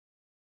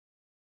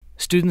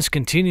Students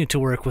continue to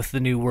work with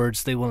the new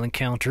words they will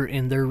encounter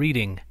in their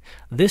reading.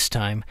 This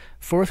time,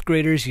 4th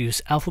graders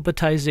use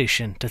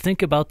alphabetization to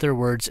think about their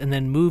words and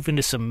then move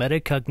into some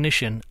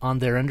metacognition on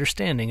their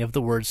understanding of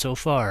the word so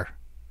far.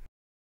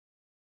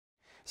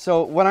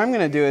 So what I'm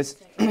going to do is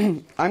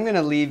I'm going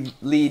to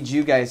lead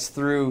you guys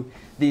through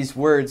these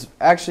words.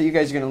 Actually, you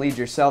guys are going to lead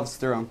yourselves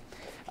through them.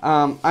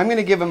 I'm going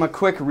to give them a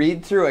quick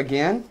read through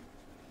again,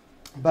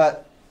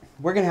 but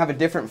we're going to have a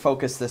different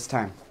focus this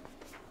time.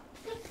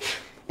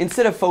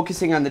 Instead of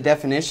focusing on the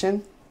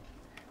definition,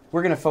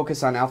 we're going to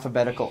focus on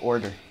alphabetical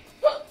order.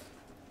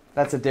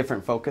 That's a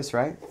different focus,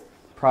 right?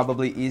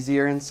 Probably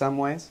easier in some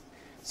ways.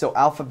 So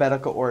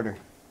alphabetical order.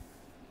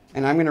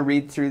 And I'm going to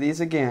read through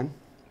these again,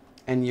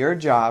 and your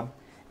job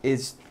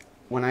is,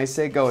 when I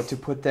say go, to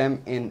put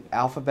them in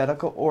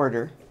alphabetical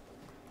order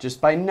just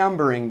by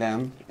numbering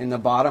them. In the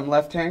bottom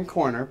left-hand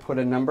corner, put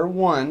a number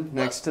 1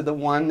 next to the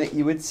one that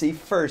you would see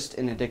first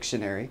in a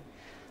dictionary.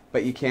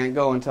 But you can't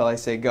go until I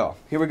say go.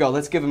 Here we go.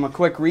 Let's give them a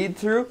quick read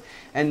through,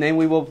 and then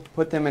we will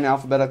put them in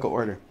alphabetical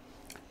order.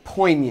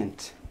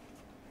 Poignant.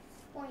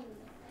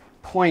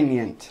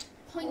 Poignant.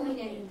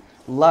 Poignant.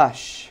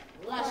 Lush.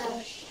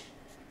 Lush.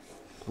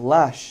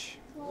 Lush.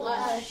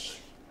 Lush.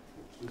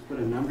 Let's put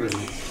a number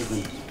next to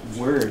the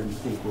word you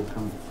think will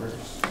come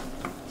first.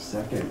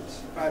 Second.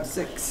 5,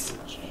 6.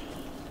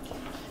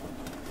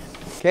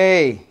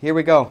 Okay, here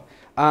we go.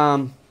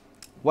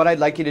 What I'd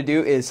like you to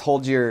do is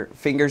hold your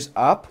fingers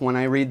up when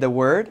I read the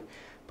word.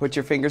 Put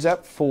your fingers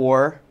up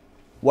for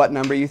what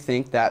number you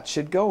think that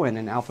should go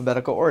in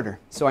alphabetical order.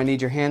 So I need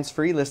your hands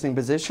free, listening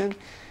position.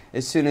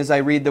 As soon as I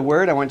read the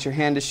word, I want your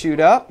hand to shoot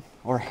up,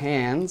 or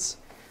hands,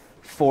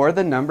 for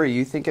the number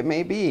you think it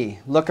may be.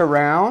 Look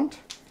around.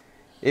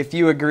 If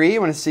you agree, I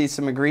want to see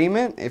some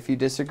agreement. If you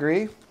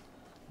disagree,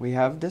 we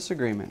have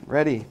disagreement.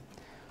 Ready?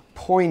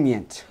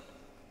 Poignant.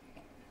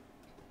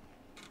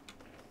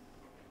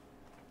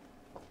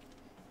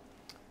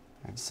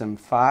 I have some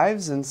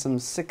 5s and some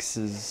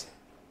 6s.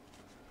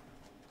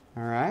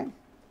 All right.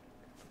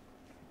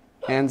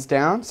 Hands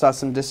down. Saw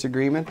some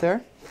disagreement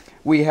there.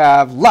 We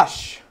have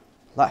lush.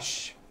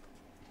 Lush.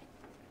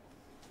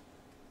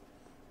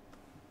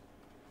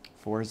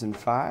 4s and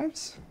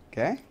 5s.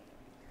 Okay.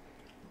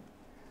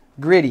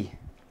 Gritty.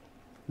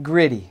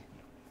 Gritty.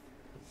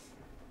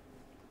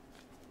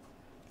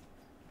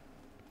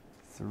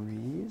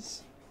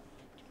 3s.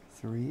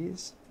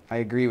 3s. I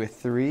agree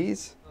with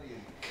 3s.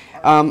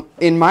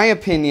 In my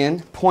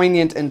opinion,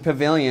 poignant and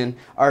pavilion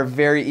are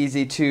very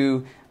easy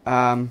to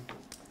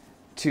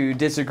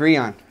disagree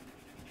on.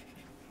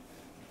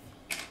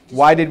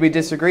 Why did we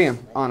disagree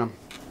on them?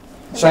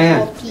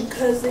 Cheyenne?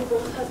 Because they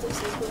both have the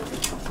same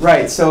word.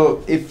 Right,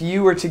 so if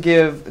you were to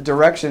give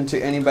direction to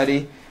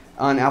anybody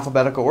on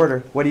alphabetical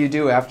order, what do you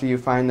do after you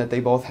find that they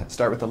both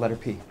start with the letter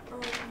P?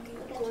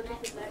 Go to the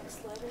next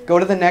letter. Go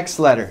to the next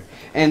letter.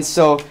 And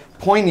so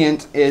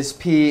poignant is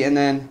P and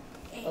then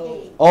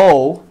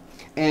O.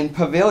 And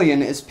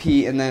pavilion is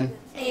P and then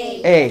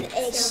A.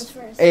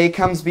 A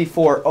comes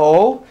before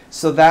O,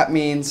 so that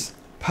means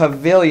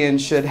pavilion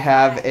should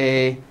have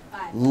a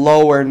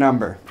lower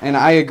number. And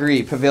I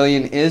agree,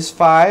 pavilion is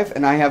 5,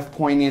 and I have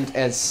poignant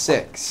as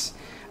 6.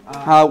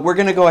 We're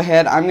going to go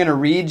ahead, I'm going to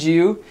read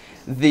you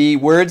the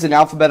words in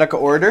alphabetical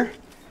order,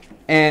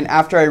 and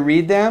after I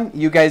read them,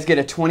 you guys get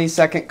a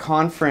 20-second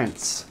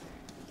conference.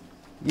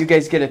 You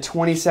guys get a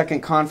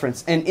 20-second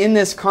conference. And in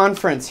this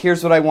conference,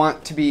 here's what I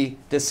want to be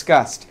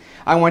discussed.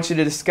 I want you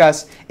to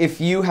discuss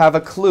if you have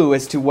a clue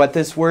as to what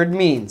this word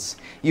means.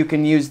 You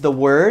can use the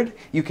word,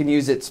 you can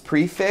use its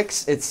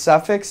prefix, its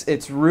suffix,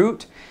 its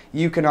root.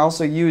 You can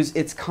also use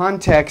its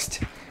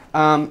context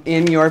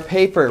in your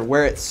paper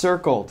where it's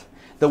circled.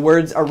 The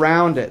words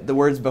around it, the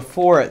words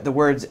before it, the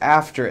words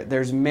after it.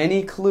 There's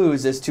many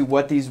clues as to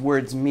what these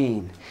words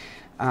mean.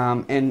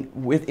 And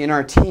within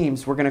our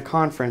teams, we're going to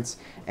conference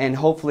and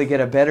hopefully get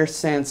a better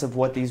sense of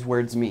what these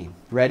words mean.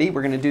 Ready?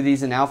 We're going to do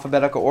these in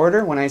alphabetical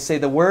order. When I say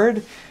the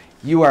word,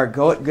 you are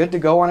good to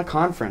go on a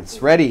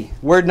conference. Ready?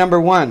 Word number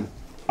 1,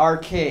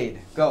 arcade.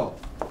 Go.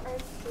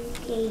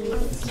 Arcade.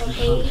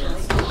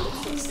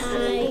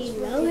 I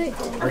know it.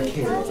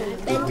 Arcade.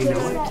 I've been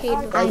to an arcade.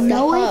 I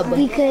know it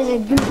because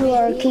I've been to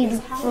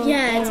arcades.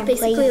 Yeah, it's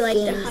basically like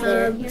the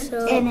hub.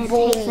 So And it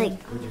takes like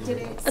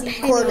a penny.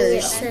 quarters.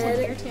 It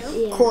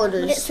said.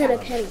 quarters. It said a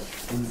penny.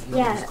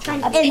 Yeah,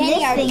 and this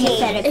thing is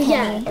said a penny,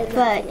 Yeah.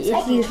 but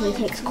it usually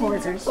takes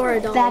quarters. Or a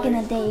dollar. Back in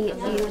the day,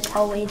 it was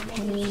always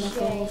penny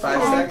nickels.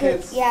 5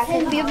 seconds. Yeah,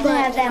 because people don't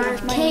have that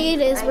much money. Arcade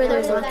is where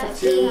there's lots of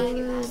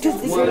things.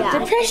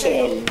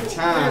 Depression.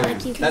 Time.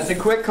 That's a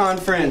quick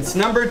conference.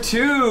 Number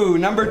 2.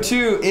 Number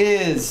 2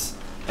 is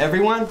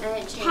everyone?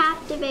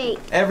 Captivate.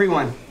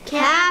 Everyone.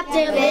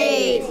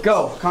 Captivate.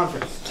 Go.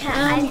 Conference.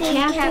 Captivate. I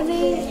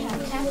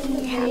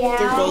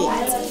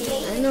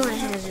know I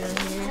have it on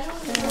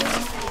here.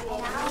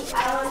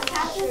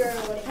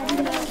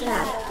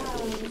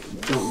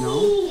 Don't know.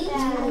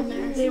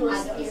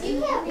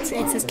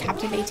 It says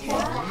captivated.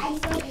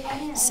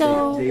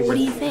 So, what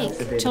do you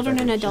think? Children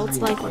and adults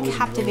alike were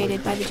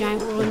captivated by the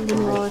giant wooden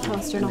roller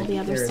coaster and all the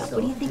other stuff.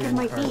 What do you think it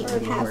might be?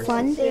 Have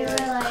fun.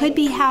 Could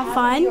be have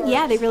fun.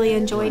 Yeah, they really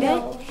enjoyed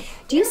it.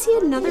 Do you see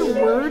another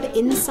word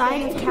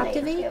inside of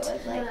captivate?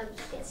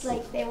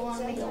 Like they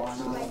want to go on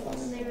holiday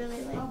and they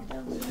really like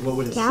them. What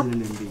would a Cap?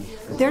 synonym be?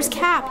 There's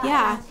cap,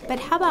 yeah. But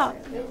how about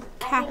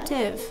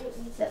captive?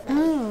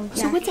 Oh,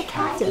 So what's a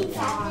captive?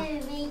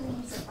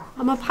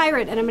 I'm a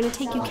pirate and I'm going to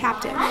take you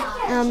captive.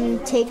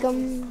 take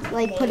them,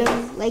 like put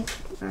them, like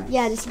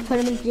just put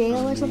them in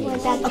jail or something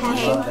like that.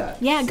 Okay.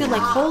 Yeah, good.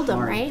 Like hold them,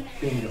 right?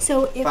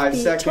 So if 5 the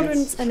seconds.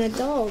 children and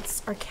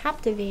adults are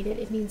captivated,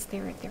 it means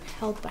they're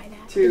held by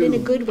that, 2, but in a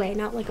good way,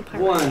 not like a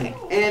pirate 1, way.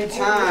 and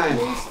time.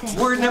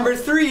 Word number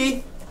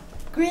 3.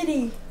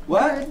 Gritty.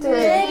 What?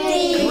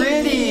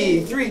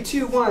 Gritty. 3,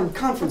 2, 1.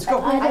 Conference.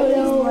 Go.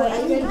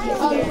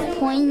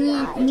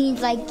 Poignant means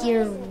like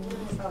you're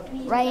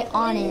right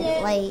on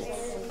it, Like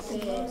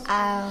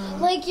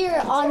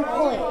you're on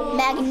point.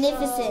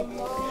 Magnificent.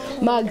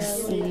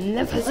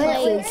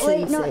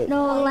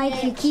 no,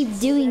 like you keep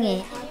doing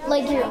it.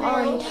 Like you're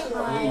on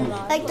time.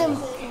 Like the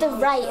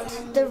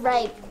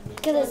right.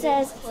 Because it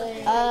says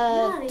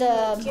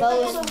the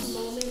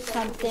boast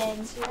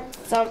something.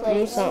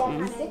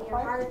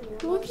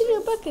 We'll give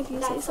you a book if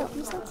you say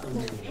something.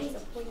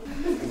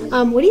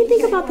 What do you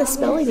think about the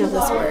spelling of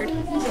this word?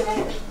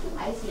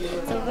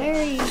 It's a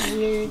very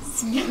weird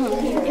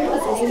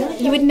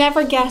spelling. You would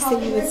never guess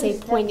that you would say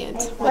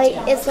poignant. Like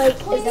it's like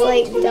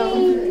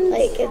dumb.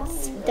 Like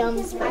it's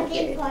dumb spelled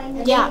weird.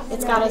 Yeah,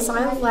 it's got a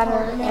silent letter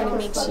and it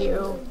makes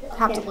you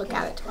have to look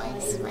at it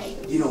twice, right?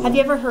 Have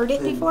you ever heard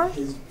it before?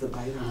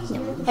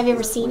 Have you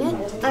ever seen it?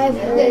 I've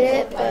heard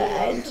it, but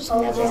I just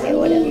never knew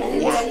what it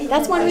meant. Yeah,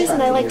 that's one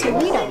reason I like to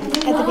read them at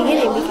the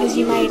beginning, because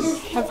you might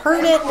have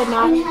heard it but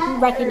not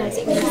recognize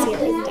it when you see it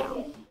written down.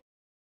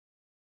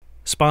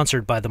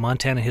 Sponsored by the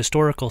Montana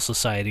Historical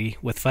Society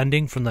with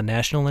funding from the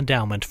National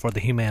Endowment for the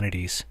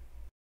Humanities.